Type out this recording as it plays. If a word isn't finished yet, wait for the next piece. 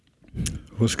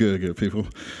What's good people?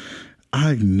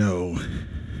 I know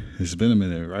it's been a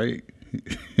minute, right?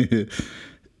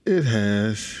 It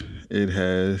has. It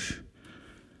has.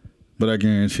 But I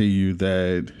guarantee you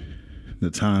that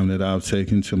the time that I've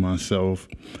taken to myself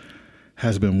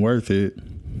has been worth it.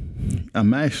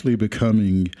 I'm actually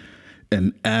becoming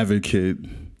an advocate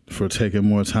for taking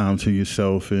more time to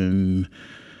yourself and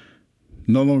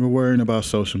no longer worrying about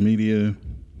social media,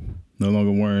 no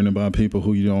longer worrying about people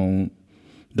who you don't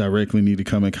directly need to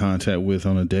come in contact with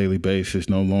on a daily basis,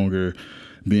 no longer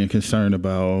being concerned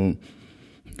about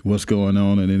what's going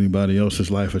on in anybody else's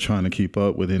life or trying to keep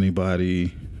up with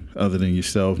anybody other than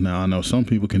yourself. Now, I know some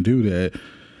people can do that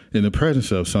in the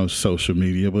presence of some social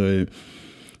media, but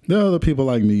there are other people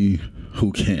like me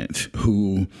who can't,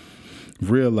 who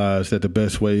realize that the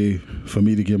best way for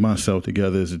me to get myself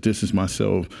together is to distance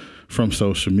myself from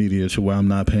social media to where I'm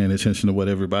not paying attention to what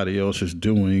everybody else is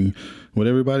doing, what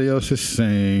everybody else is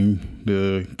saying,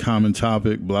 the common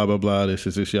topic, blah, blah, blah, this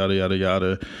is this, yada, yada,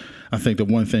 yada. I think the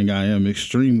one thing I am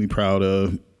extremely proud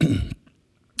of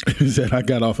is that I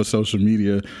got off of social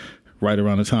media right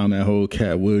around the time that whole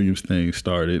Cat Williams thing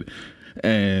started.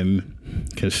 And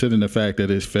considering the fact that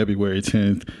it's February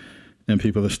 10th and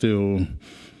people are still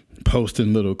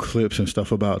posting little clips and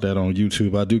stuff about that on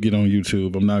YouTube. I do get on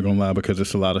YouTube. I'm not going to lie, because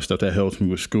it's a lot of stuff that helps me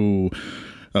with school,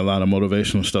 a lot of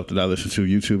motivational stuff that I listen to.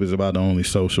 YouTube is about the only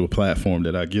social platform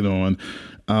that I get on.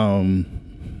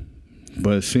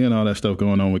 But seeing all that stuff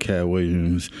going on with Cat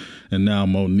Williams, and now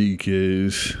Monique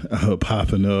is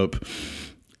popping up,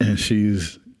 and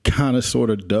she's kind of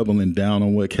sort of doubling down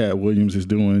on what Cat Williams is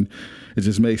doing, it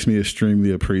just makes me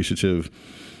extremely appreciative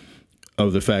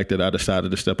of the fact that I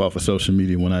decided to step off of social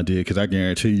media when I did, because I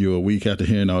guarantee you a week after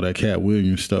hearing all that Cat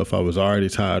Williams stuff, I was already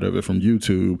tired of it from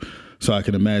YouTube. So I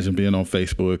can imagine being on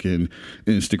Facebook and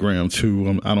Instagram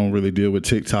too. I don't really deal with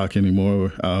TikTok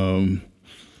anymore.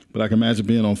 But I can imagine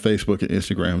being on Facebook and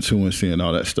Instagram too and seeing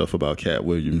all that stuff about Cat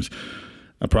Williams.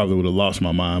 I probably would have lost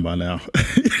my mind by now.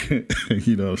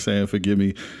 You know what I'm saying? Forgive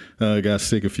me. I got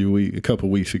sick a couple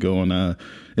weeks ago, and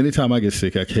anytime I get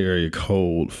sick, I carry a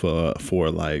cold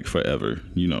for like forever,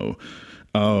 you know.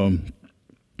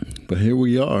 But here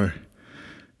we are.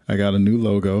 I got a new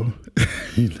logo.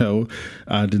 You know,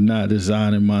 I did not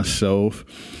design it myself.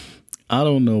 I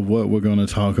don't know what we're going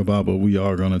to talk about, but we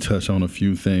are going to touch on a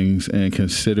few things. And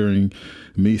considering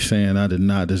me saying I did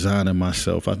not design it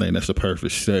myself, I think that's a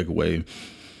perfect segue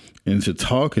into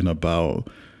talking about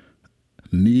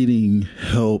needing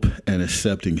help and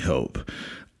accepting help.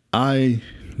 I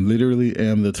literally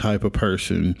am the type of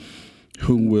person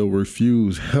who will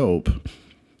refuse help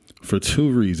for two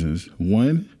reasons.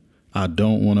 One, I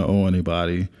don't want to owe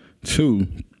anybody. Two,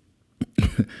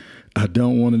 I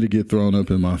don't want it to get thrown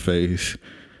up in my face.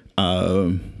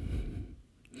 But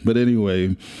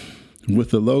anyway, with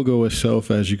the logo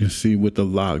itself, as you can see, with the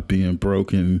lock being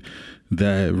broken,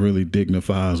 that really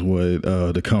dignifies what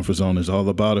the comfort zone is all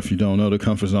about. If you don't know, the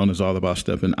comfort zone is all about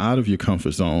stepping out of your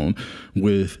comfort zone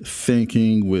with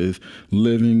thinking, with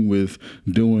living, with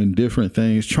doing different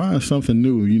things, trying something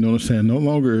new. You know what I'm saying? No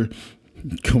longer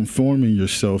conforming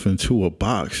yourself into a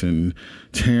box and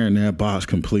tearing that box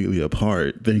completely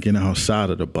apart, thinking outside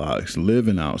of the box,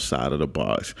 living outside of the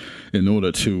box in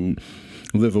order to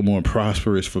live a more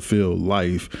prosperous, fulfilled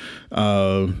life.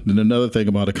 Then another thing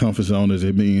about a comfort zone is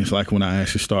it means like when I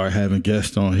actually start having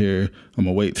guests on here, I'm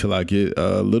gonna wait till I get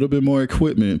a little bit more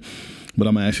equipment, but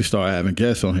I'm gonna actually start having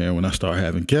guests on here. When I start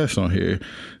having guests on here,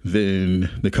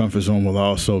 then the comfort zone will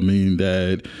also mean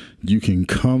that you can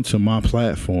come to my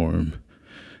platform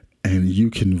and you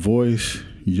can voice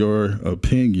your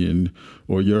opinion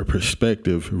or your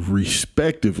perspective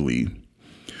respectively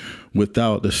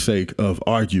without the sake of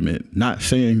argument. Not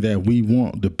saying that we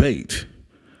want debate,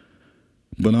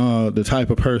 but the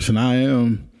type of person I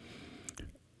am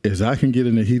is I can get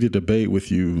in a heated debate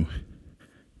with you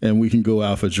and we can go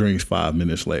out for drinks 5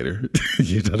 minutes later.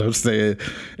 You know what I'm saying?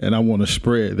 And I want to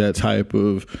spread that type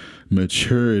of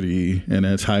maturity and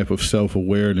that type of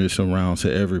self-awareness around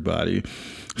to everybody.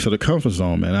 So the comfort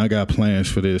zone, man, I got plans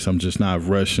for this. I'm just not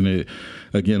rushing it.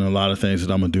 Again, a lot of things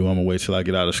that I'm going to do, I'm going to wait till I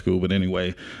get out of school. But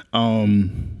anyway,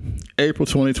 April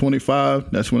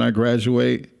 2025, that's when I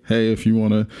graduate. Hey, if you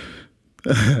want to,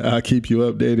 I'll keep you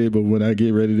updated. But when I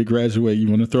get ready to graduate, you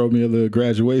want to throw me a little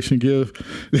graduation gift?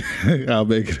 I'll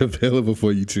make it available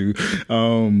for you too.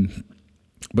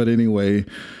 But anyway,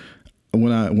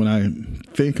 when I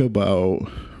think about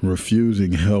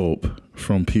refusing help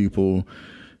from people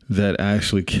that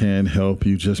actually can help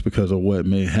you just because of what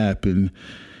may happen,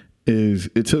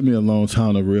 it took me a long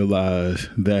time to realize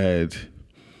that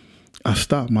I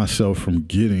stopped myself from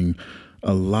getting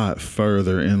a lot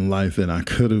further in life than I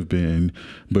could have been,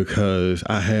 because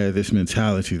I had this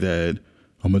mentality that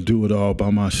I'm going to do it all by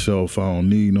myself. I don't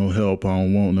need no help. I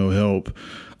don't want no help.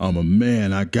 I'm a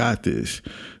man. I got this.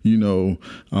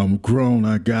 I'm grown.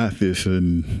 I got this,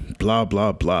 and blah,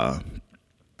 blah, blah.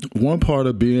 One part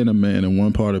of being a man and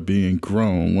one part of being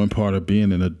grown, one part of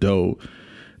being an adult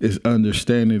is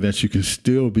understanding that you can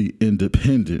still be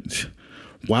independent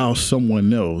while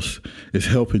someone else is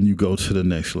helping you go to the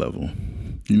next level.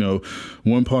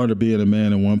 One part of being a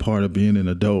man and one part of being an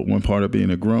adult, one part of being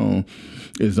a grown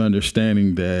is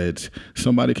understanding that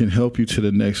somebody can help you to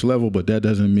the next level, but that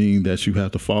doesn't mean that you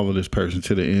have to follow this person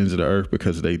to the ends of the earth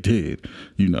because they did,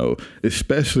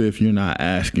 especially if you're not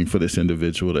asking for this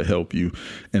individual to help you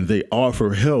and they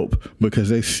offer help because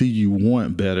they see you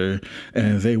want better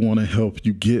and they want to help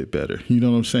you get better. You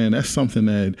know what I'm saying? That's something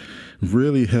that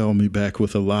really held me back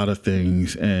with a lot of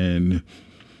things. And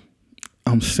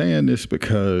I'm saying this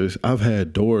because I've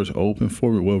had doors open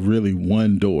for me. Well, really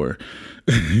one door,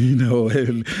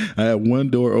 and I had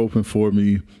one door open for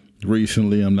me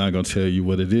recently. I'm not going to tell you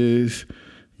what it is.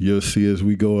 You'll see as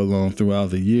we go along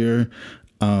throughout the year.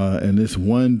 And this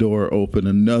one door opened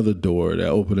another door that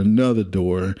opened another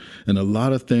door. And a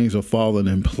lot of things are falling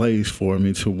in place for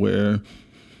me to where,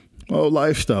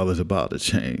 lifestyle is about to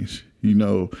change,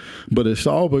 but it's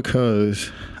all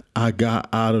because I got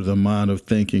out of the mind of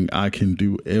thinking I can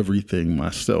do everything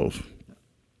myself.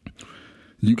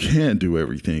 You can't do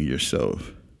everything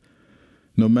yourself.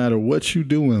 No matter what you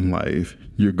do in life,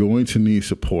 you're going to need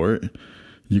support.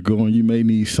 You may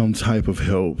need some type of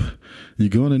help. You're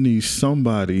going to need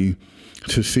somebody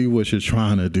to see what you're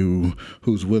trying to do,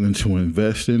 who's willing to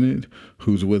invest in it,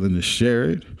 who's willing to share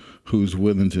it, who's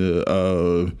willing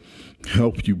to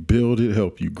help you build it,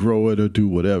 help you grow it, or do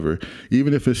whatever.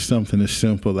 Even if it's something as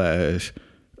simple as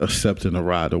accepting a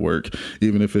ride to work,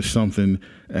 even if it's something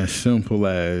as simple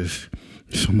as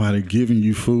somebody giving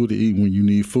you food to eat when you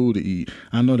need food to eat.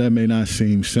 I know that may not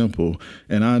seem simple,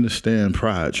 and I understand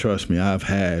pride. Trust me, I've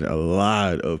had a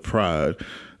lot of pride,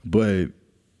 but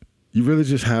you really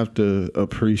just have to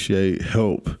appreciate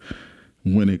help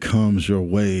when it comes your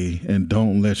way and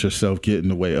don't let yourself get in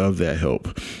the way of that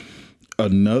help.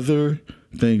 Another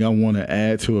thing I want to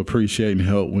add to appreciating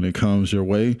help when it comes your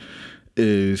way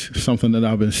is something that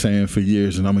I've been saying for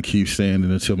years, and I'm going to keep saying it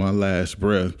until my last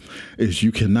breath, is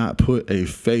you cannot put a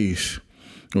face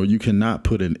or you cannot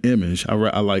put an image. I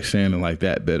like saying it like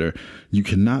that better. You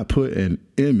cannot put an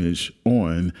image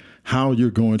on how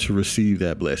you're going to receive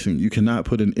that blessing. You cannot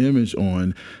put an image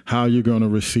on how you're going to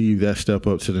receive that step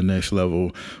up to the next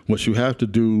level. What you have to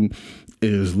do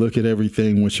is look at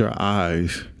everything with your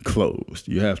eyes closed.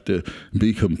 You have to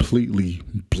be completely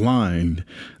blind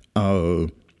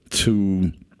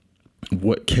to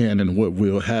what can and what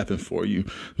will happen for you.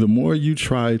 The more you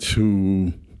try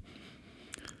to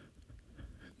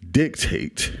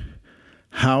dictate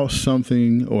how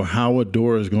something or how a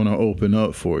door is going to open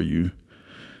up for you,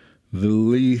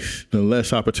 the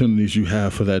less opportunities you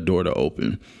have for that door to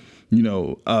open.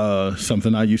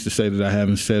 Something I used to say that I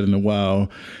haven't said in a while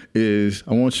is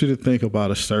I want you to think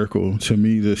about a circle. To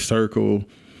me, the circle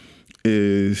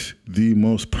is the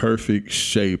most perfect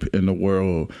shape in the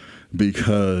world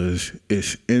because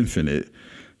it's infinite.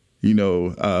 We've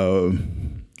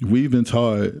been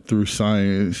taught through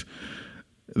science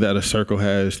that a circle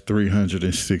has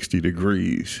 360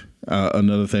 degrees.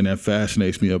 Another thing that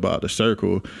fascinates me about the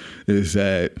circle is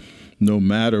that no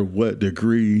matter what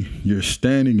degree you're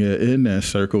standing at in that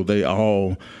circle, they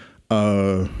all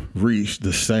reach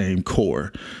the same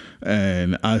core.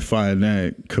 And I find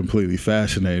that completely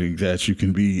fascinating that you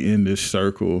can be in this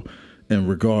circle, and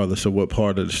regardless of what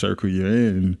part of the circle you're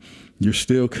in, you're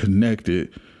still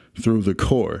connected through the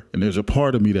core. And there's a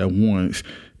part of me that wants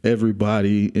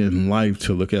everybody in life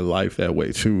to look at life that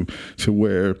way too, to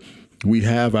where we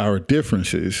have our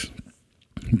differences,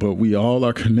 but we all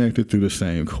are connected through the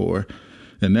same core.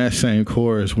 And that same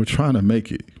core is we're trying to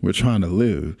make it. We're trying to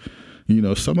live.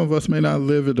 Some of us may not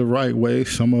live it the right way.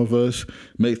 Some of us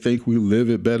may think we live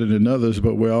it better than others,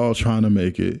 but we're all trying to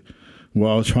make it. We're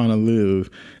all trying to live.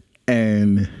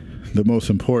 And the most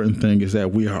important thing is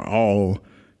that we are all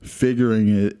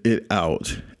figuring it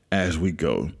out as we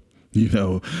go.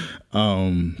 So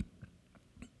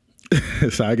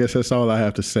I guess that's all I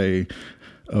have to say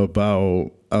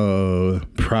about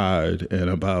pride and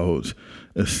about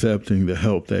accepting the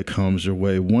help that comes your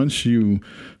way. Once you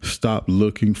stop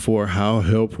looking for how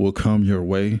help will come your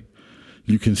way,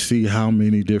 you can see how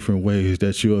many different ways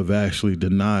that you have actually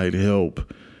denied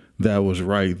help that was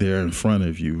right there in front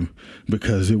of you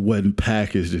because it wasn't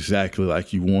packaged exactly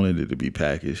like you wanted it to be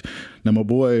packaged. Now, my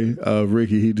boy,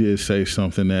 Ricky, he did say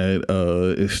something that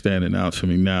is standing out to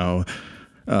me now.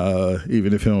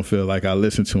 Even if he don't feel like I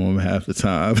listen to him half the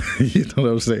time, you know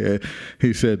what I'm saying?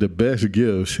 He said the best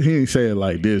gifts, he didn't say it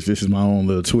like this is my own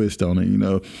little twist on it, you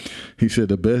know. He said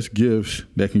the best gifts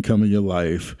that can come in your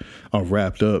life are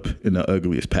wrapped up in the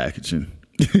ugliest packaging.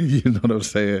 You know what I'm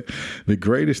saying? The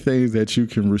greatest things that you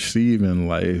can receive in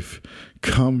life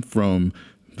come from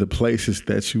the places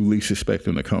that you least expect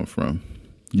them to come from,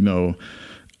 you know.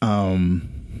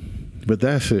 But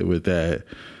that's it with that.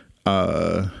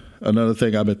 Another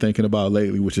thing I've been thinking about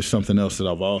lately, which is something else that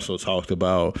I've also talked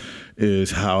about, is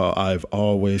how I've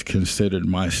always considered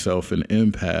myself an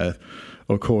empath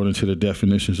according to the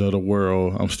definitions of the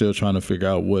world. I'm still trying to figure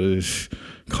out what is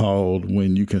called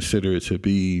when you consider it to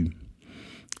be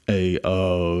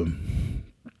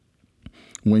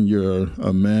when you're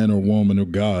a man or woman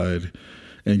of God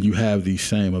and you have these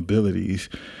same abilities.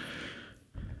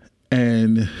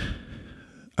 And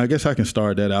I guess I can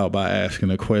start that out by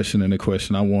asking a question. And the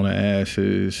question I want to ask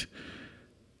is,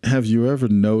 have you ever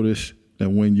noticed that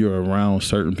when you're around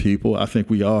certain people, I think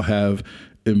we all have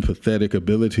empathetic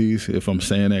abilities, if I'm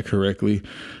saying that correctly,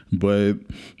 but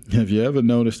have you ever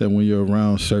noticed that when you're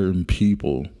around certain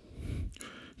people,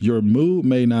 your mood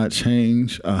may not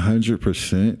change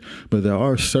 100%, but there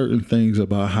are certain things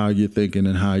about how you're thinking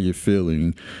and how you're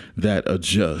feeling that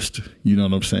adjust. You know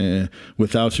what I'm saying?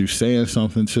 Without you saying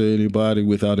something to anybody,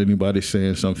 without anybody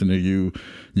saying something to you,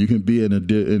 you can be in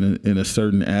a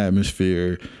certain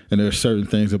atmosphere, and there are certain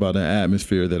things about the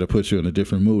atmosphere that'll put you in a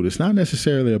different mood. It's not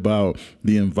necessarily about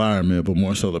the environment, but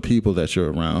more so the people that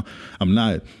you're around. I'm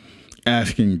not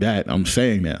asking that, I'm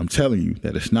saying that. I'm telling you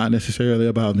that it's not necessarily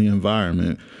about the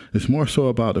environment. It's more so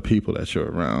about the people that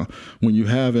you're around. When you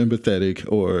have empathetic,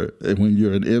 or when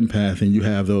you're an empath and you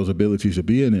have those abilities to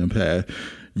be an empath,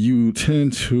 you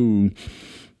tend to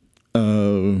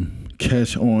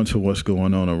catch on to what's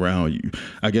going on around you.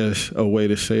 I guess a way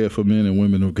to say it for men and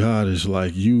women of God is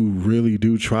like, you really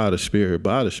do try the spirit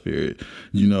by the spirit.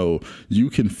 You know, you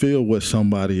can feel what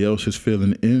somebody else is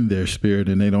feeling in their spirit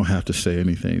and they don't have to say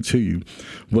anything to you.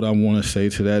 What I want to say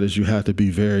to that is you have to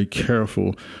be very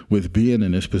careful with being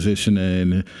in this position.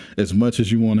 And as much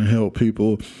as you want to help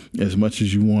people, as much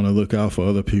as you want to look out for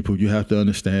other people, you have to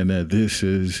understand that this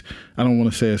is, I don't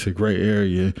want to say it's a gray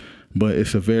area, but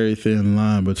it's a very thin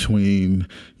line between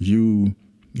you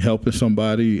helping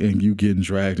somebody and you getting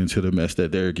dragged into the mess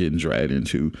that they're getting dragged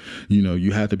into. You know,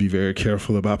 you have to be very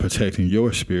careful about protecting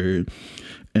your spirit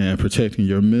and protecting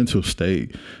your mental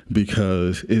state,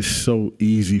 because it's so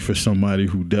easy for somebody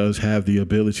who does have the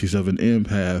abilities of an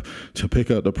empath to pick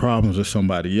up the problems of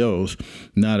somebody else.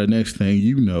 Now, the next thing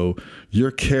you know, you're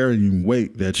carrying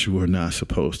weight that you are not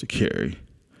supposed to carry.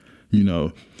 You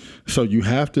know, so you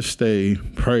have to stay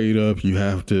prayed up. You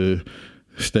have to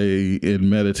stay in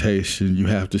meditation. You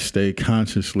have to stay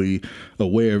consciously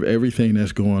aware of everything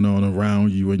that's going on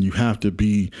around you. And you have to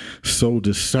be so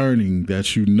discerning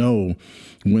that you know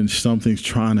when something's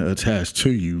trying to attach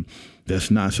to you that's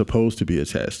not supposed to be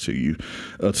attached to you.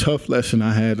 A tough lesson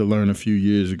I had to learn a few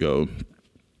years ago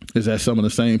is that some of the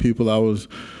same people I was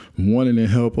wanting to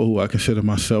help, or who I consider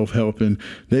myself helping,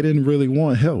 they didn't really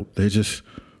want help. They just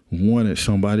wanted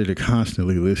somebody to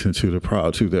constantly listen to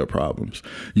their problems,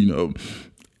 you know.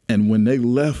 And when they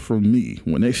left from me,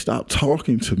 when they stopped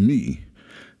talking to me,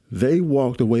 they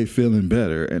walked away feeling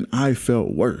better and I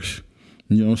felt worse.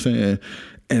 You know what I'm saying?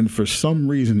 And for some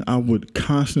reason, I would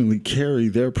constantly carry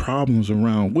their problems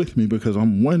around with me because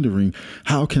I'm wondering,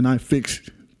 how can I fix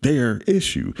their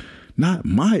issue? Not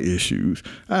my issues.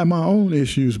 I have my own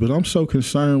issues, but I'm so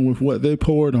concerned with what they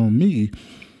poured on me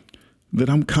that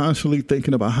I'm constantly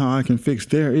thinking about how I can fix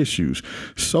their issues.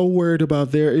 So worried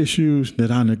about their issues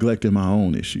that I neglected my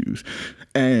own issues.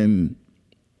 And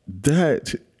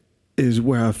that is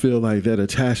where I feel like that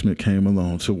attachment came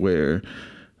along, to where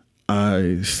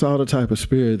I saw the type of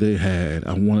spirit they had.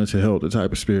 I wanted to help the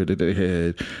type of spirit that they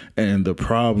had. And the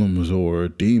problems or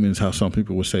demons, how some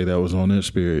people would say that was on their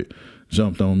spirit,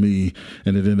 jumped on me,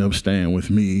 and it ended up staying with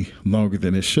me longer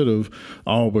than it should have,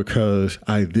 all because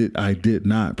I did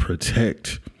not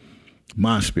protect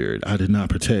my spirit. I did not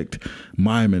protect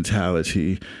my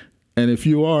mentality. And if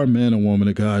you are a man or woman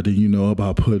of God, then you know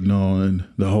about putting on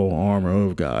the whole armor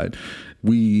of God.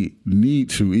 We need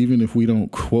to, even if we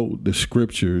don't quote the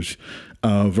scriptures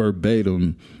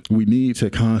verbatim, we need to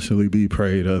constantly be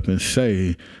prayed up and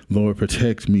say, Lord,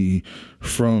 protect me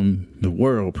from the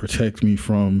world. Protect me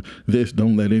from this.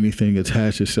 Don't let anything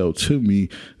attach itself to me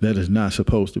that is not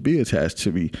supposed to be attached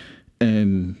to me.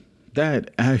 And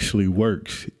that actually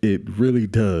works. It really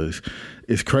does.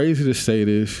 It's crazy to say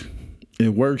this.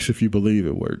 It works if you believe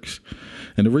it works.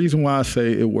 And the reason why I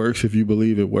say it works if you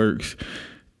believe it works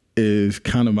is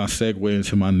kind of my segue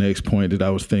into my next point that I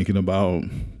was thinking about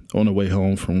on the way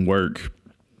home from work,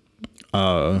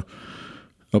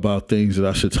 about things that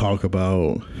I should talk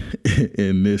about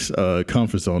in this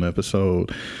comfort zone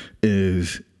episode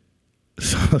is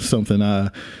something I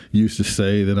used to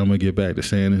say that I'm going to get back to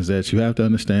saying is that you have to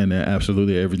understand that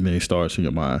absolutely everything starts in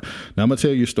your mind. Now, I'm going to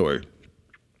tell you a story,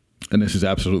 and this is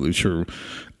absolutely true.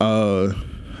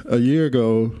 A year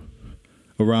ago,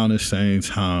 around the same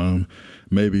time,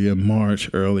 maybe in March,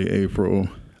 early April,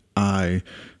 I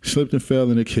slipped and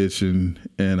fell in the kitchen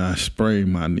and I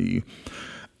sprained my knee.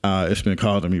 It's been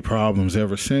causing me problems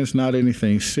ever since. Not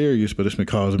anything serious, but it's been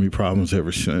causing me problems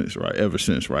ever since,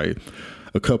 right?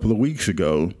 A couple of weeks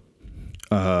ago,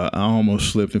 I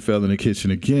almost slipped and fell in the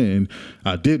kitchen again.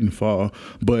 I didn't fall,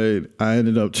 but I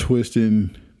ended up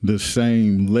twisting the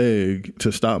same leg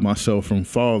to stop myself from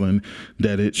falling,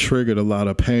 that it triggered a lot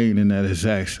of pain in that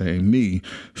exact same knee.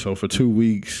 So for 2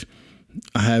 weeks,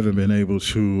 I haven't been able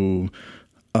to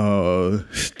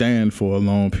stand for a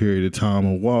long period of time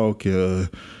or walk.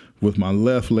 With my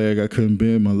left leg, I couldn't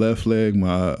bend my left leg.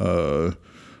 My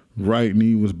right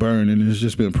knee was burning. It's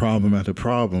just been problem after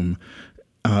problem.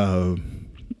 So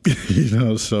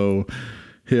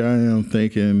here I am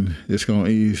thinking it's going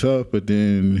to ease up, but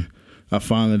then I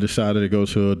finally decided to go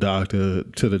to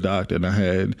the doctor, and I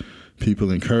had people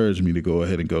encourage me to go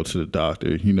ahead and go to the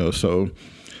doctor, so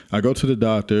I go to the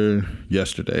doctor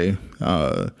yesterday.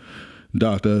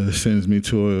 Doctor sends me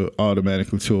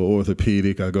automatically to an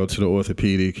orthopedic. I go to the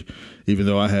orthopedic, even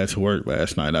though I had to work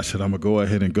last night. I said, I'm going to go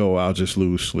ahead and go. I'll just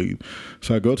lose sleep.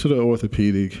 So I go to the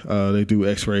orthopedic. They do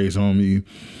x-rays on me,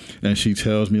 and she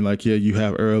tells me like, yeah, you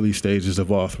have early stages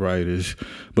of arthritis.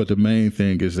 But the main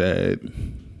thing is that,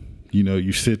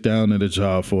 you sit down at a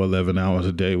job for 11 hours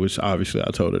a day, which obviously I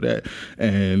told her that.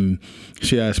 And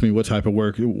she asked me what type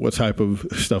of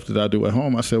stuff did I do at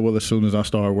home? I said, well, as soon as I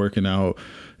start working out,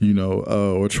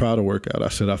 or try to work out, I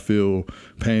said, I feel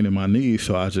pain in my knees,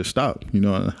 so I just stopped.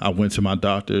 I went to my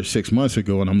doctor 6 months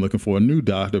ago, and I'm looking for a new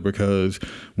doctor because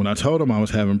when I told him I was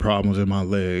having problems in my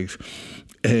legs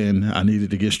and I needed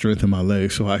to get strength in my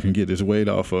legs so I can get this weight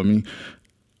off of me,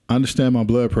 I understand my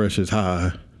blood pressure is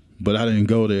high, but I didn't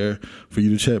go there for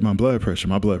you to check my blood pressure.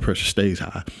 My blood pressure stays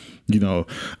high,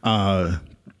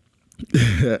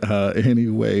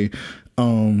 Anyway,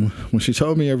 when she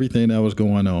told me everything that was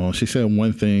going on, she said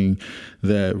one thing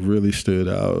that really stood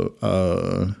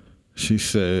out. She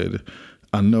said,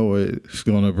 I know it's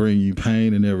going to bring you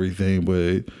pain and everything,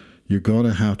 but you're going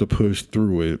to have to push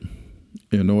through it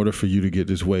in order for you to get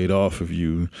this weight off of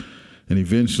you. And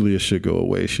eventually it should go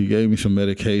away. She gave me some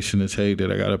medication to take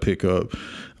that I got to pick up.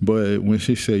 But when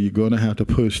she said, you're going to have to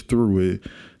push through it,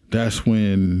 that's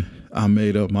when I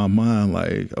made up my mind,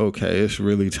 like, okay, it's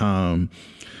really time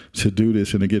to do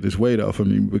this and to get this weight off of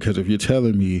me. Because if you're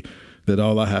telling me that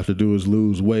all I have to do is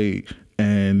lose weight,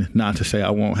 and not to say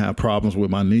I won't have problems with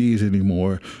my knees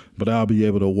anymore, but I'll be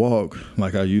able to walk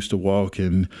like I used to walk,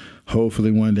 and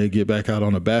hopefully one day get back out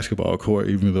on a basketball court,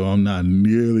 even though I'm not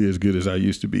nearly as good as I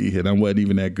used to be. And I wasn't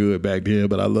even that good back then,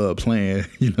 but I love playing.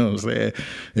 You know what I'm saying?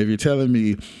 If you're telling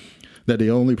me that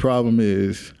the only problem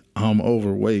is I'm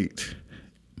overweight,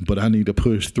 but I need to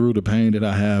push through the pain that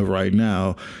I have right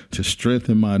now to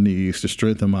strengthen my knees, to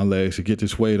strengthen my legs, to get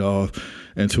this weight off,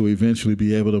 and to eventually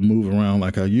be able to move around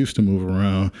like I used to move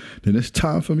around, then it's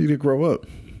time for me to grow up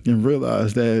and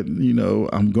realize that,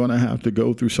 I'm going to have to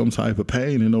go through some type of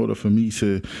pain in order for me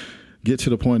to get to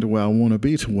the point where I want to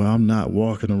be, to where I'm not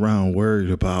walking around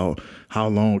worried about how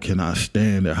long can I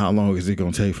stand or how long is it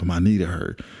going to take for my knee to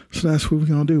hurt. So that's what we're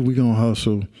going to do. We're going to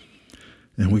hustle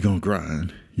and we're going to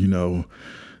grind,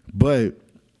 But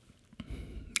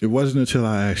it wasn't until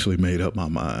I actually made up my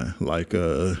mind. Like,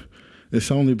 it's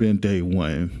only been day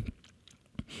one,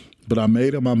 but I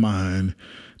made up my mind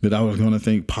that I was going to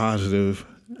think positive,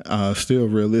 still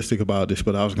realistic about this,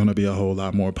 but I was going to be a whole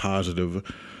lot more positive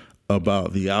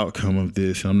about the outcome of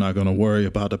this. I'm not going to worry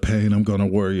about the pain. I'm not going to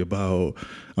worry at all,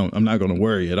 but I'm not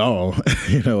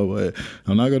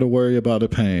going to worry about the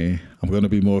pain. I'm going to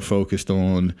be more focused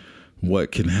on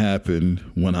what can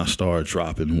happen when I start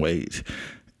dropping weight.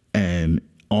 And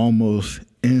almost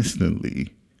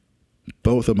instantly,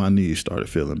 both of my knees started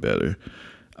feeling better.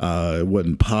 It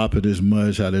wasn't popping as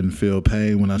much. I didn't feel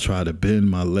pain when I tried to bend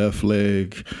my left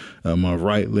leg. My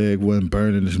right leg wasn't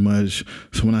burning as much.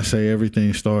 So when I say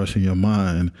everything starts in your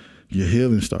mind, your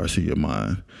healing starts in your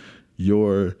mind.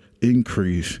 Your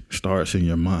increase starts in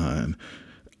your mind.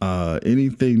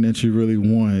 Anything that you really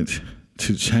want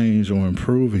to change or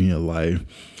improve in your life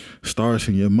starts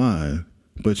in your mind,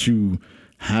 but you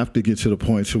have to get to the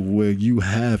point to where you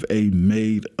have a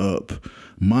made up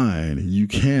mind. You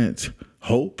can't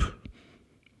hope.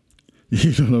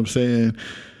 You know what I'm saying?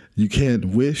 You can't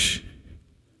wish.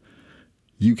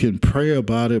 You can pray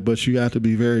about it, but you have to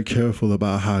be very careful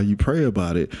about how you pray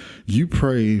about it. You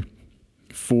pray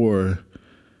for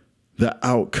the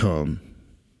outcome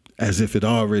as if it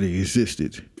already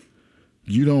existed.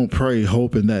 You don't pray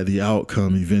hoping that the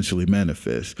outcome eventually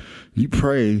manifests. You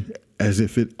pray as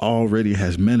if it already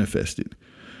has manifested.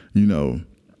 You know,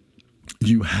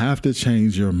 you have to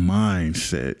change your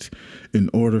mindset in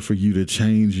order for you to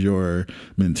change your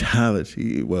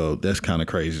mentality. Well, that's kind of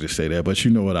crazy to say that, but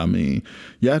you know what I mean.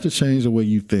 You have to change the way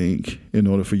you think in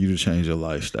order for you to change your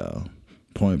lifestyle.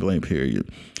 Point blank, period.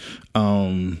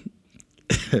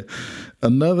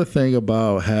 Another thing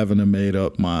about having a made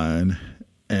up mind,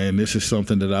 and this is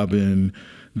something that I've been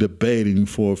debating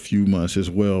for a few months as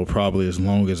well, probably as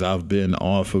long as I've been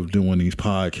off of doing these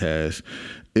podcasts,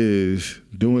 is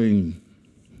doing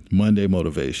Monday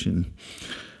motivation.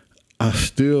 I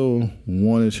still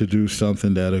wanted to do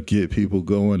something that'll get people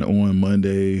going on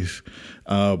Mondays,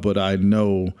 but I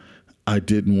know I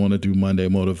didn't want to do Monday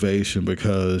motivation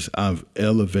because I've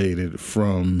elevated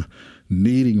from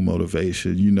needing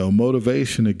motivation. You know,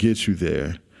 motivation to get you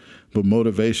there, but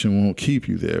motivation won't keep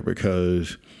you there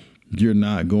because you're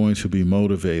not going to be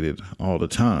motivated all the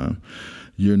time.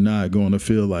 You're not going to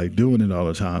feel like doing it all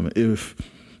the time. If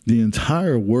the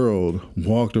entire world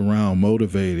walked around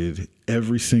motivated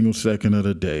every single second of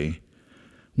the day,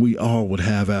 we all would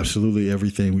have absolutely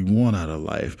everything we want out of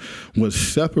life. What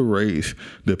separates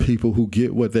the people who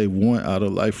get what they want out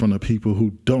of life from the people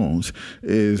who don't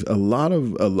is a lot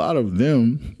of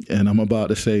them, and I'm going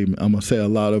to say a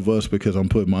lot of us because I'm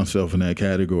putting myself in that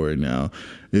category now,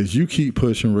 is you keep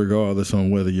pushing regardless on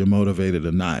whether you're motivated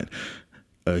or not.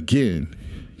 Again,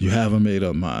 you have a made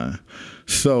up mind.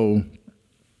 So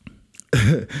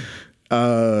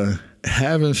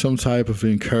having some type of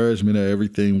encouragement of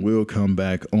everything will come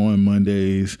back on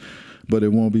Mondays, but it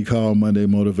won't be called Monday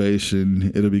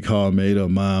motivation. It'll be called made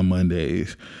up mind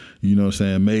Mondays. You know what I'm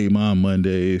saying? Made mind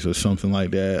Mondays or something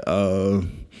like that.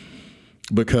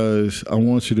 Because I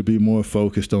want you to be more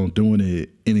focused on doing it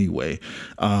anyway,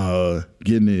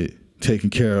 getting it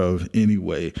taken care of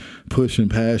anyway, pushing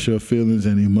past your feelings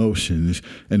and emotions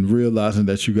and realizing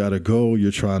that you got a goal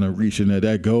you're trying to reach and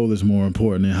that goal is more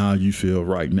important than how you feel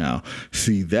right now.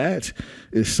 See, that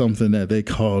is something that they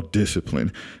call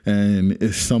discipline, and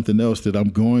it's something else that I'm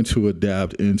going to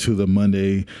adapt into the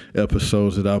Monday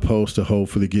episodes that I post to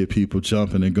hopefully get people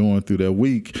jumping and going through their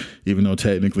week, even though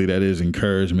technically that is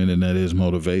encouragement and that is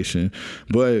motivation.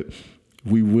 But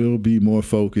we will be more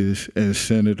focused and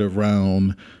centered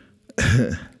around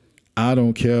I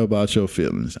don't care about your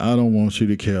feelings. I don't want you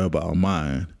to care about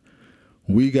mine.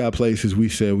 We got places we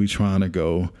said we trying to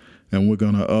go, and we're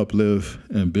going to uplift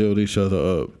and build each other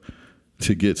up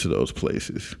to get to those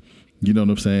places. You know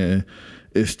what I'm saying?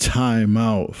 It's time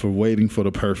out for waiting for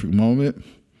the perfect moment.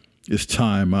 It's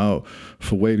time out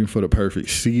for waiting for the perfect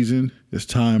season. It's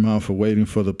time out for waiting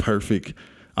for the perfect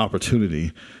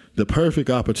opportunity. The perfect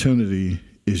opportunity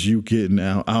is you getting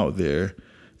out there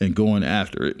and going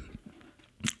after it.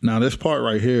 Now, this part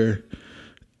right here,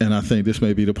 and I think this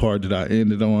may be the part that I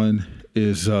ended on,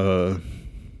 is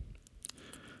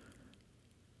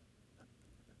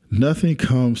nothing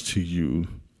comes to you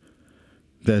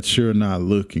that you're not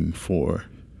looking for.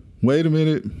 Wait a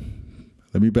minute.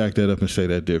 Let me back that up and say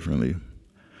that differently.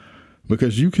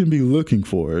 Because you can be looking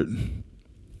for it,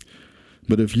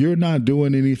 but if you're not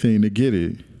doing anything to get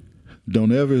it,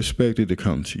 don't ever expect it to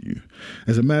come to you.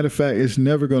 As a matter of fact, it's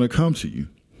never going to come to you.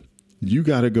 You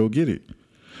got to go get it.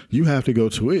 You have to go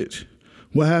to it.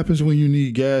 What happens when you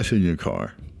need gas in your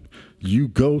car? You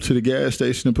go to the gas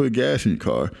station and put gas in your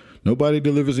car. Nobody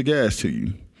delivers the gas to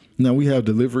you. Now, we have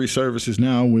delivery services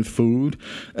now with food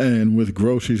and with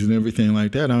groceries and everything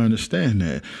like that. I understand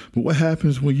that. But what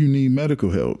happens when you need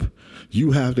medical help?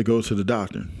 You have to go to the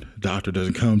doctor. The doctor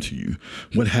doesn't come to you.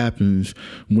 What happens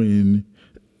when,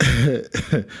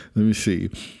 let me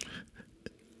see.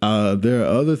 There are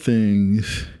other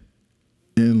things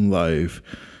in life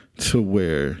to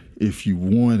where if you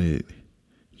want it,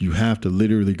 you have to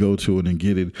literally go to it and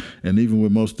get it. And even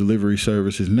with most delivery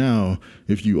services now,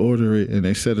 if you order it and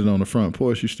they set it on the front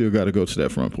porch, you still got to go to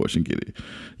that front porch and get it.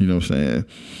 You know what I'm saying?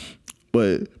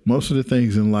 But most of the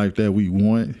things in life that we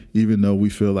want, even though we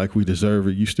feel like we deserve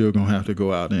it, you still going to have to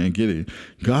go out there and get it.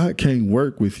 God can't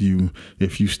work with you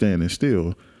if you standing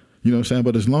still. You know what I'm saying?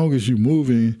 But as long as you're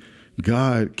moving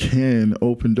God can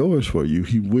open doors for you.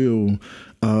 He will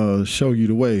show you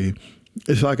the way.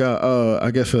 It's like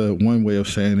I guess one way of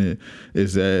saying it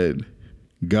is that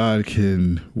God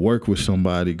can work with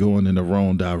somebody going in the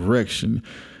wrong direction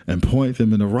and point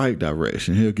them in the right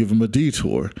direction. He'll give them a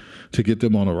detour to get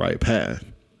them on the right path.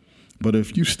 But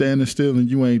if you standing still and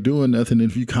you ain't doing nothing,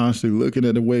 if you constantly looking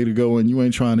at the way to go and you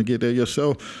ain't trying to get there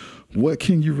yourself, what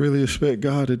can you really expect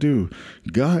God to do?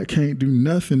 God can't do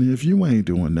nothing if you ain't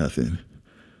doing nothing.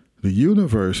 The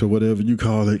universe, or whatever you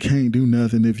call it, can't do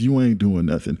nothing if you ain't doing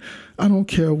nothing. I don't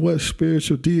care what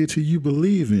spiritual deity you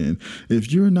believe in.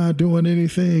 If you're not doing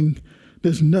anything,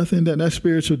 there's nothing that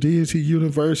spiritual deity,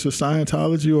 universe, or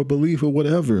Scientology, or belief, or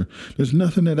whatever, there's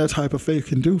nothing that type of faith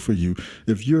can do for you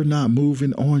if you're not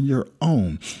moving on your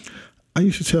own. I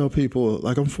used to tell people,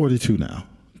 like, I'm 42 now,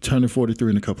 turning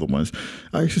 43 in a couple of months.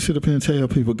 I used to sit up here and tell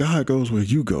people, God goes where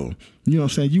you go. You know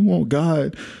what I'm saying? You want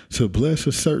God to bless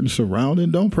a certain surrounding.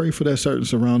 Don't pray for that certain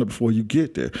surrounding before you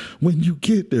get there. When you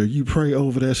get there, you pray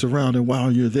over that surrounding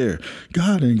while you're there.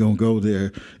 God ain't going to go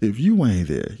there if you ain't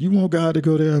there. You want God to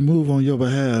go there and move on your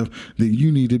behalf, then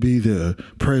you need to be there,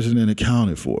 present and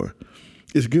accounted for.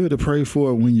 It's good to pray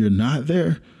for it when you're not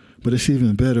there, but it's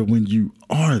even better when you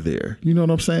are there. You know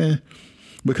what I'm saying?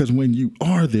 Because when you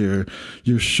are there,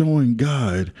 you're showing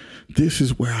God, this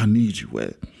is where I need you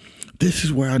at. This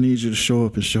is where I need you to show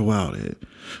up and show out at.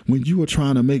 When you are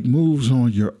trying to make moves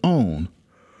on your own,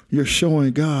 you're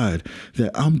showing God that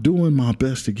I'm doing my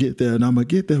best to get there, and I'm going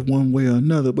to get there one way or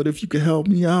another. But if you could help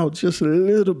me out just a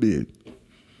little bit,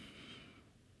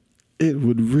 it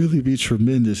would really be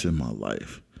tremendous in my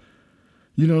life.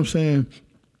 You know what I'm saying?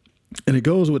 And it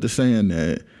goes with the saying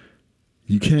that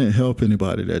you can't help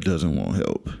anybody that doesn't want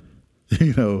help.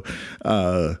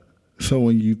 So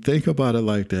when you think about it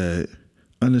like that,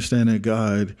 understand that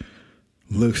God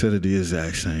looks at it the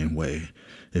exact same way.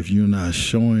 If you're not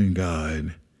showing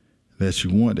God that you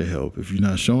want to help, if you're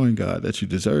not showing God that you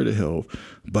deserve to help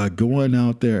by going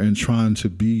out there and trying to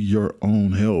be your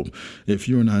own help, if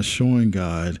you're not showing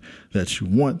God that you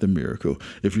want the miracle,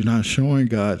 if you're not showing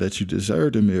God that you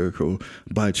deserve the miracle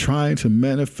by trying to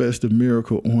manifest the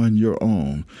miracle on your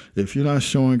own, if you're not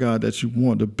showing God that you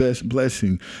want the best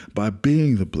blessing by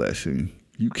being the blessing,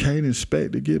 you can't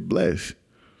expect to get blessed.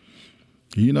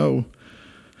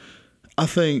 I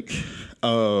think,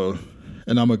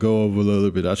 and I'm going to go over a little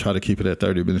bit. I try to keep it at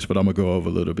 30 minutes, but I'm going to go over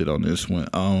a little bit on this one.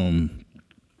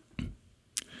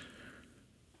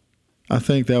 I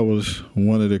think that was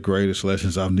one of the greatest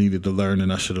lessons I've needed to learn,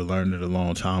 and I should have learned it a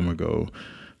long time ago.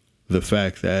 The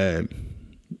fact that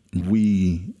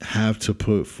we have to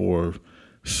put forth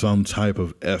some type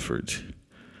of effort.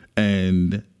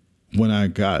 And when I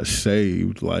got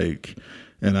saved,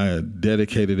 and I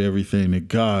dedicated everything to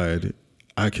God,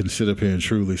 I can sit up here and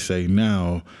truly say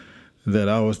now that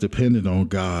I was dependent on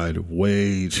God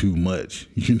way too much.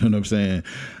 You know what I'm saying?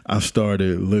 I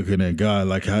started looking at God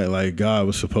like God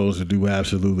was supposed to do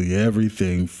absolutely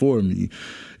everything for me,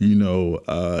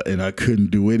 and I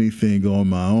couldn't do anything on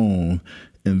my own.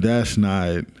 And that's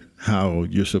not how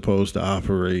you're supposed to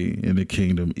operate in the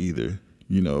kingdom either.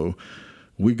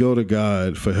 We go to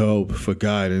God for help, for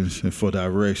guidance, and for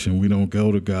direction. We don't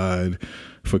go to God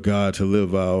for God to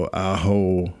live out our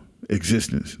whole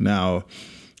existence. Now,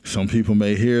 some people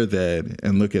may hear that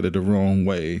and look at it the wrong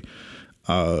way.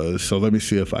 So let me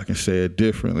see if I can say it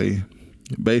differently.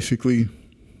 Basically,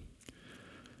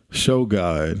 show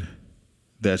God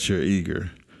that you're eager.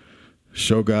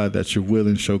 Show God that you're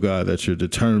willing. Show God that you're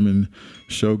determined.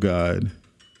 Show God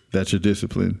that you're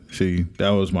disciplined. See,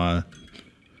 that's my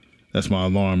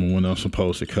alarm when I'm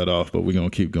supposed to cut off, but we're going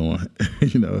to keep going.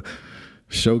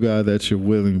 Show God that you're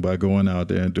willing by going out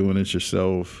there and doing it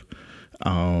yourself.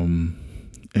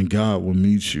 And God will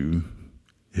meet you.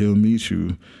 He'll meet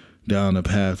you down the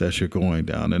path that you're going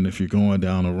down. And if you're going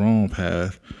down the wrong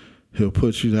path, he'll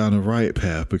put you down the right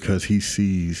path because he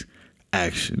sees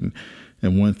action.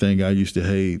 And one thing I used to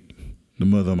hate the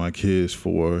mother of my kids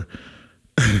for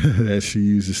that she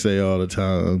used to say all the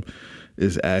time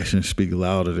is actions speak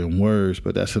louder than words.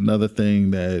 But that's another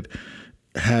thing that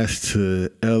has to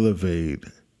elevate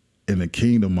in the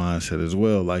kingdom mindset as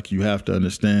well. Like, you have to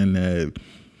understand that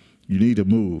you need to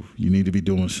move. You need to be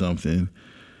doing something.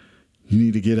 You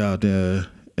need to get out there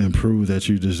and prove that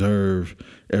you deserve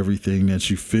everything that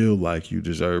you feel like you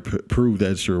deserve. Prove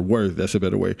that you're worth. That's a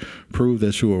better way. Prove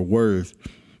that you are worth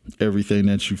everything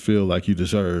that you feel like you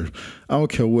deserve. I don't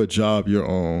care what job you're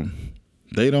on.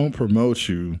 They don't promote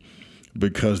you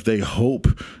because they hope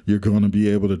you're going to be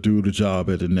able to do the job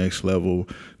at the next level.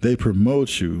 They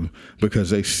promote you because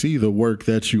they see the work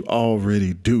that you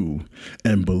already do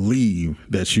and believe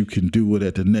that you can do it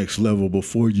at the next level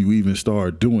before you even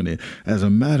start doing it. As a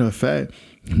matter of fact,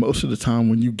 most of the time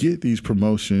when you get these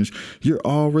promotions, you're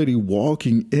already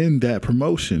walking in that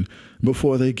promotion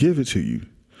before they give it to you.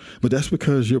 But that's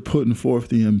because you're putting forth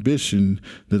the ambition,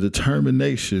 the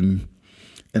determination,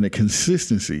 and a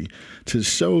consistency to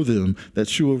show them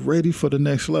that you are ready for the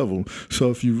next level. So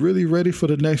if you're really ready for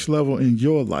the next level in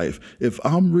your life, if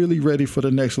I'm really ready for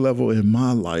the next level in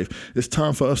my life, it's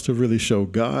time for us to really show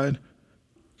God.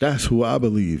 That's who I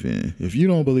believe in. If you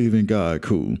don't believe in God,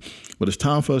 cool. But it's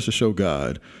time for us to show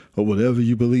God, or whatever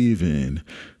you believe in,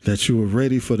 that you are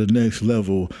ready for the next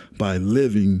level by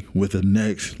living with a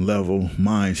next level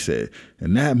mindset.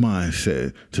 And that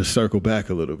mindset, to circle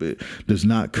back a little bit, does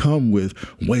not come with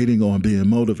waiting on being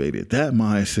motivated. That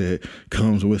mindset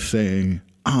comes with saying,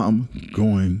 I'm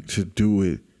going to do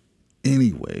it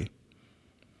anyway.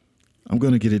 I'm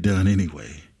going to get it done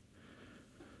anyway.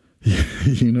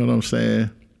 You know what I'm saying?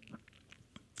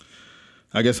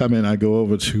 I guess I go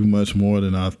over too much more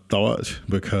than I thought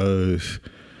because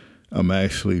I'm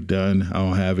actually done. I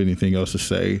don't have anything else to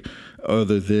say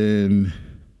other than,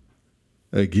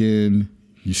 again,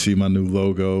 you see my new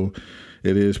logo.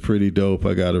 It is pretty dope.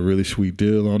 I got a really sweet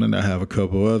deal on it. I have a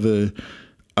couple other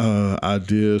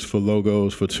ideas for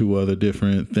logos for 2 other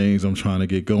different things I'm trying to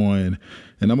get going.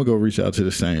 And I'm going to go reach out to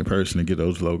the same person to get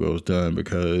those logos done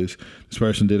because this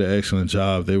person did an excellent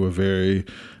job. They were very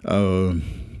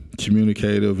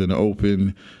communicative and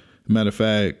open. Matter of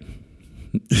fact,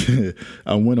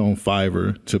 I went on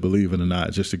Fiverr, to believe it or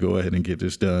not, just to go ahead and get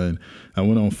this done. I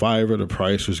went on Fiverr. The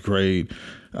price was great.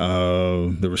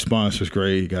 The response was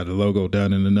great. Got the logo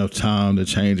done in enough time. The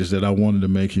changes that I wanted to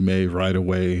make, he made right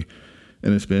away.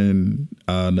 And it's been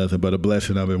nothing but a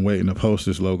blessing. I've been waiting to post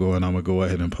this logo, and I'm going to go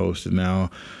ahead and post it now.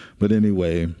 But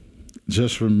anyway,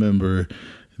 just remember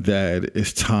that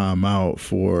it's time out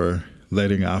for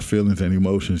letting our feelings and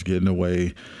emotions get in the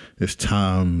way. It's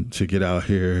time to get out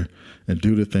here and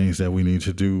do the things that we need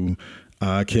to do.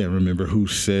 I can't remember who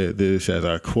said this as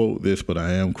I quote this, but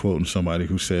I am quoting somebody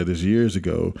who said this years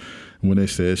ago when they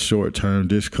said short-term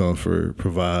discomfort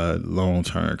provide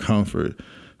long-term comfort.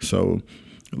 So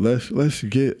let's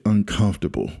get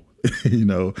uncomfortable.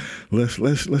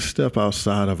 Let's step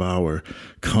outside of our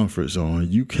comfort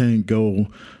zone. You can't go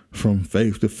from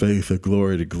faith to faith or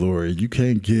glory to glory. You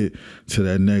can't get to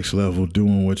that next level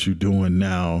doing what you're doing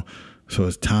now. So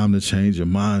it's time to change your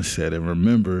mindset. And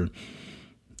remember,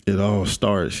 it all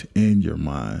starts in your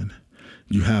mind.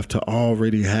 You have to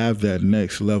already have that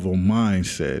next level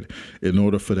mindset in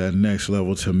order for that next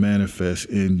level to manifest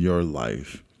in your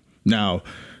life. Now,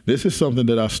 this is something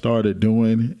that I started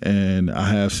doing, and I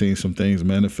have seen some things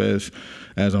manifest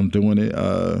as I'm doing it.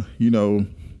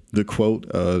 The quote,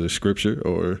 the scripture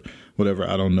or whatever,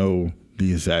 I don't know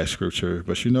the exact scripture,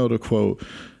 but the quote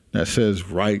that says,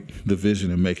 write the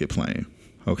vision and make it plain.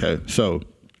 Okay, so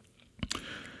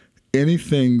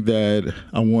anything that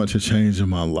I want to change in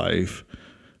my life,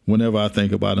 whenever I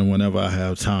think about it, whenever I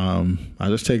have time, I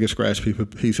just take a scratch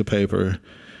piece of paper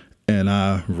and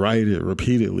I write it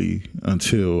repeatedly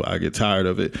until I get tired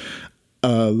of it.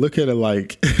 Look at it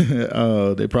like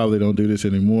they probably don't do this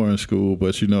anymore in school,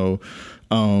 but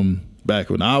back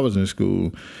when I was in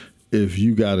school, if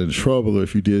you got in trouble or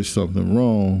if you did something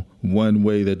wrong, one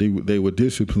way that they would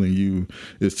discipline you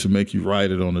is to make you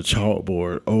write it on a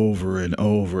chalkboard over and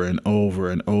over and over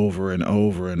and over and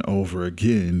over and over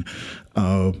again.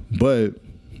 But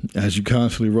as you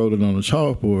constantly wrote it on a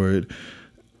chalkboard,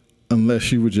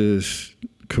 unless you were just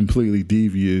completely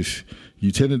devious,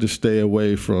 you tended to stay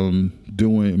away from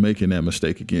making that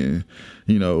mistake again,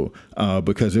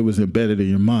 because it was embedded in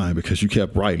your mind because you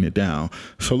kept writing it down.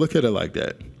 So look at it like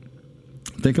that.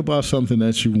 Think about something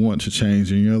that you want to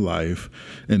change in your life,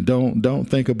 and don't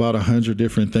think about 100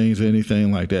 different things or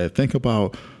anything like that. Think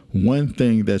about one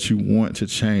thing that you want to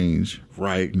change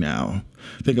right now.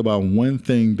 Think about one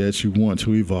thing that you want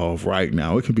to evolve right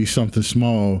now. It could be something as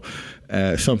small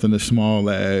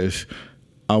as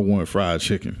I want fried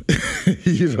chicken.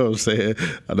 You know what I'm saying?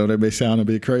 I know that may sound a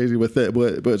bit crazy with that,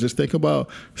 but just think about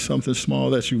something small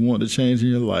that you want to change in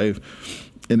your life.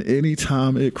 And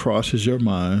anytime it crosses your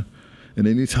mind, and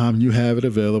anytime you have it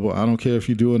available, I don't care if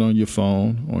you do it on your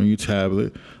phone, on your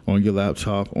tablet, on your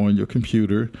laptop, on your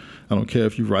computer. I don't care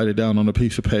if you write it down on a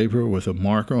piece of paper with a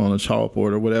marker on a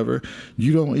chalkboard or whatever.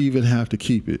 You don't even have to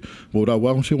keep it. What I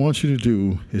want you to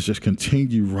do is just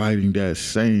continue writing that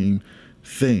same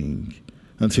thing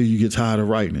until you get tired of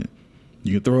writing it.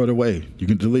 You can throw it away. You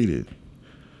can delete it.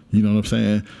 You know what I'm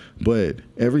saying? But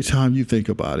every time you think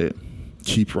about it,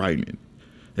 keep writing it.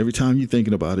 Every time you're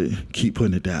thinking about it, keep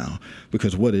putting it down.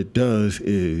 Because what it does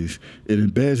is it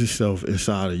embeds itself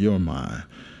inside of your mind.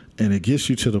 And it gets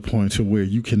you to the point to where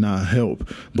you cannot help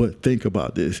but think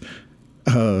about this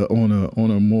on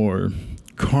a more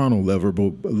carnal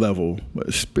level.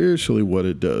 But spiritually, what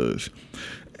it does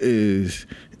is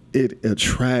it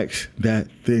attracts that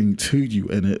thing to you,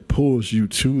 and it pulls you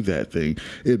to that thing.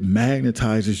 It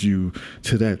magnetizes you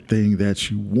to that thing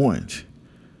that you want.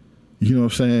 You know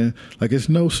what I'm saying? Like, it's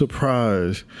no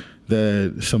surprise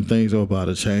that some things are about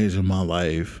to change in my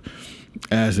life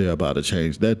as they're about to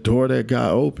change. That door that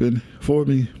got open for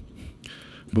me,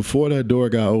 before that door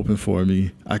got open for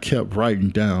me, I kept writing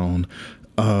down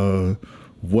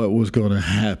what was going to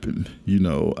happen,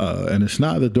 and it's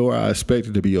not the door I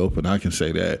expected to be open. I can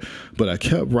say that, but I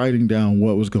kept writing down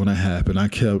what was going to happen. I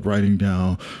kept writing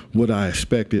down what I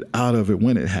expected out of it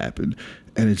when it happened,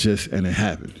 and it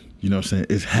happened. You know what I'm saying?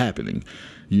 It's happening,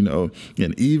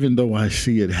 and even though I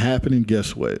see it happening,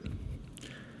 guess what?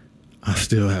 I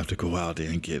still have to go out there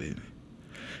and get it.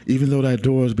 Even though that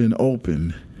door has been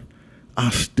open, I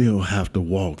still have to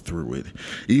walk through it.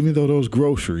 Even though those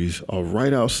groceries are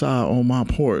right outside on my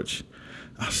porch,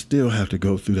 I still have to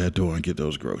go through that door and get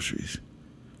those groceries.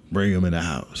 Bring them in the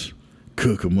house,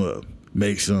 cook them up,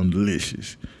 make something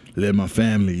delicious, let my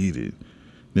family eat it.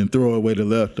 Then throw away the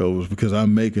leftovers because I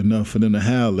make enough for them to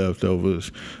have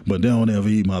leftovers, but they don't ever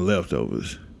eat my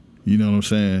leftovers. You know what I'm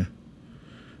saying?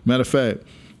 Matter of fact,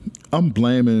 I'm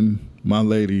blaming my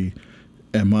lady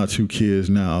and my 2 kids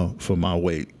now for my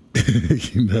weight.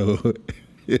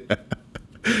 Yeah.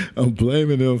 I'm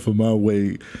blaming them for my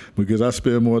weight because I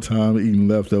spend more time eating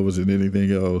leftovers than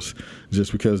anything else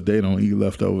just because they don't eat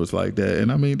leftovers like that.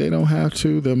 And I mean, they don't have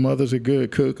to. Their mother's a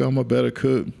good cook. I'm a better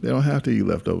cook. They don't have to eat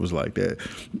leftovers like that.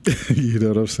 You know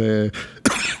what I'm saying?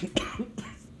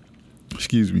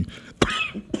 Excuse me.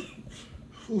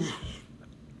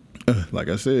 Like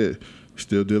I said,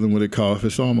 still dealing with a cough.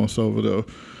 It's almost over though.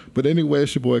 But anyway,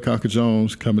 it's your boy Conker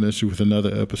Jones coming at you with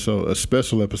another episode, a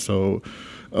special episode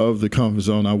of The Comfort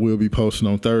Zone. I will be posting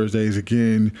on Thursdays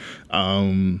again.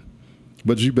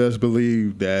 But you best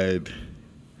believe that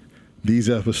these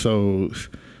episodes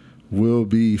will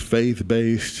be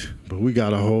faith-based, but we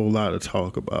got a whole lot to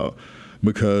talk about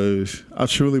because I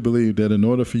truly believe that in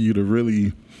order for you to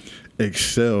really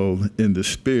excel in the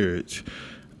spirit,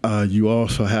 you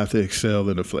also have to excel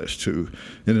in the flesh too.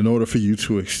 And in order for you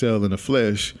to excel in the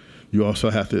flesh, you also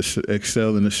have to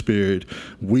excel in the spirit.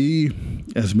 We,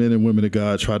 as men and women of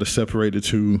God, try to separate the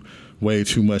two way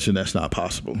too much, and that's not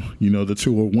possible. The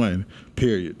two are one,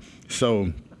 period.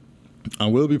 So I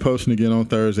will be posting again on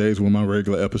Thursdays with my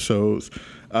regular episodes.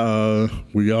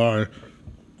 We are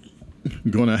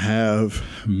going to have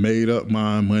Made Up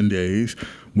Mind Mondays,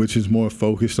 which is more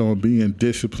focused on being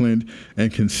disciplined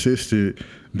and consistent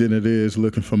than it is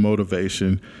looking for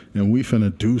motivation. And we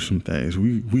finna do some things.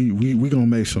 We gonna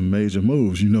make some major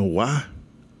moves. You know why?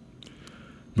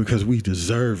 Because we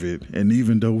deserve it. And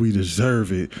even though we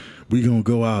deserve it, we gonna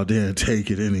go out there and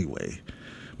take it anyway.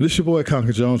 This your boy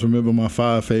Conker Jones. Remember my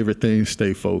 5 favorite things.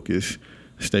 Stay focused,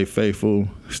 stay faithful,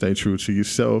 stay true to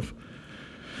yourself.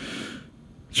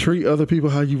 Treat other people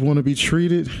how you want to be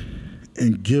treated,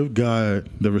 and give God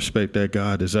the respect that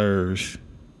God deserves.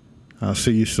 I'll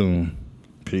see you soon.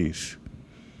 Peace.